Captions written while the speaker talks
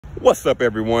What's up,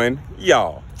 everyone?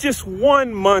 Y'all, just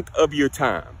 1 month of your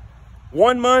time.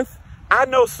 1 month? I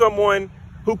know someone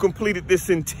who completed this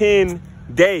in 10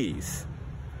 days.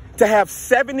 To have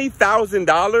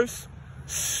 $70,000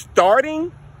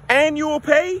 starting annual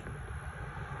pay?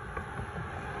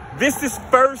 This is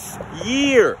first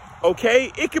year,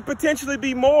 okay? It could potentially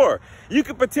be more. You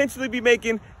could potentially be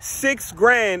making $6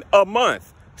 grand a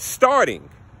month starting.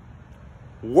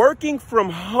 Working from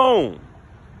home.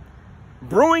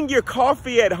 Brewing your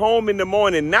coffee at home in the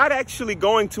morning, not actually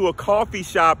going to a coffee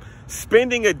shop,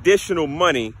 spending additional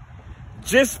money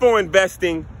just for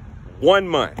investing 1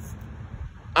 month.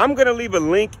 I'm going to leave a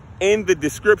link in the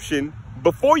description.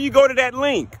 Before you go to that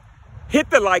link,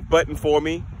 hit the like button for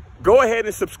me. Go ahead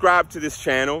and subscribe to this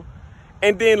channel.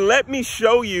 And then let me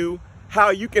show you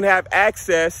how you can have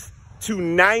access to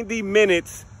 90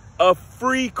 minutes of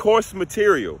free course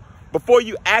material before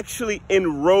you actually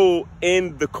enroll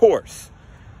in the course.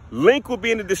 Link will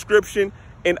be in the description,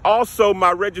 and also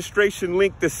my registration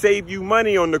link to save you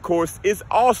money on the course is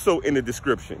also in the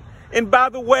description. And by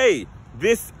the way,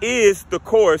 this is the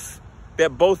course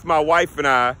that both my wife and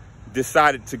I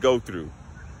decided to go through.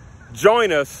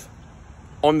 Join us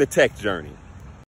on the tech journey.